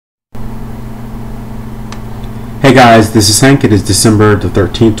Hey guys, this is Hank. It is December the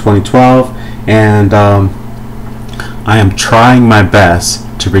 13th, 2012, and I am trying my best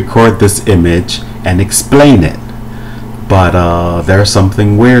to record this image and explain it. But there's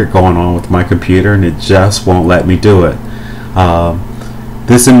something weird going on with my computer and it just won't let me do it.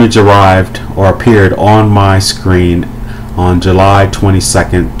 This image arrived or appeared on my screen on July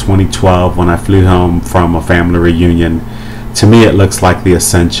 22nd, 2012 when I flew home from a family reunion. To me it looks like the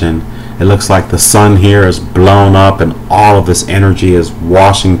ascension. It looks like the sun here is blown up and all of this energy is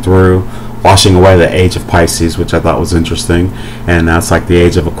washing away the age of Pisces, which I thought was interesting, and that's like the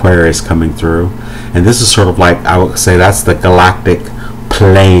age of Aquarius coming through. And this is sort of like, I would say that's the galactic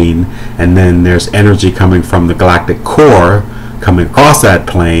plane, and then there's energy coming from the galactic core coming across that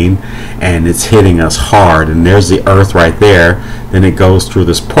plane, and it's hitting us hard. And there's the Earth right there. Then it goes through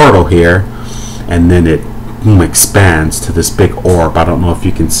this portal here, and then it expands to this big orb. I don't know if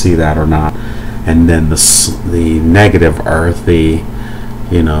you can see that or not. And then the negative Earth, the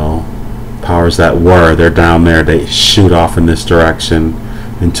powers that were, they're down there. They shoot off in this direction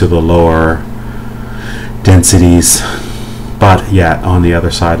into the lower densities, but yet on the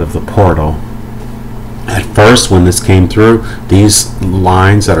other side of the portal. At first, when this came through, these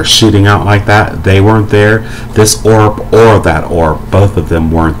lines that are shooting out like that, they weren't there. This orb or that orb, both of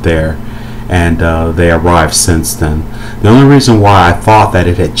them weren't there. And they arrived since then. The only reason why I thought that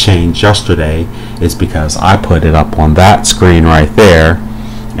it had changed yesterday is because I put it up on that screen right there,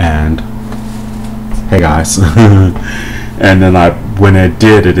 and hey guys, and then when it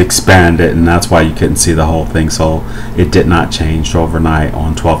did, it expanded, and that's why you couldn't see the whole thing. So it did not change overnight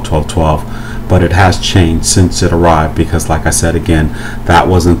on 12/12/12, but it has changed since it arrived, because like I said again, that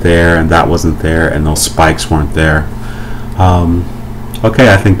wasn't there and that wasn't there, and those spikes weren't there.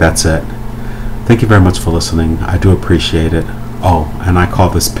 Okay, I think that's it. Thank you very much for listening. I do appreciate it. Oh, and I call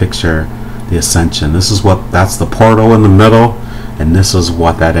this picture the ascension. That's the portal in the middle, and this is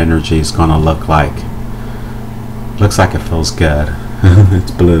what that energy is going to look like. Looks like it feels good.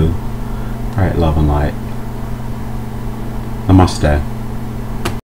 It's blue. Alright, love and light. Namaste.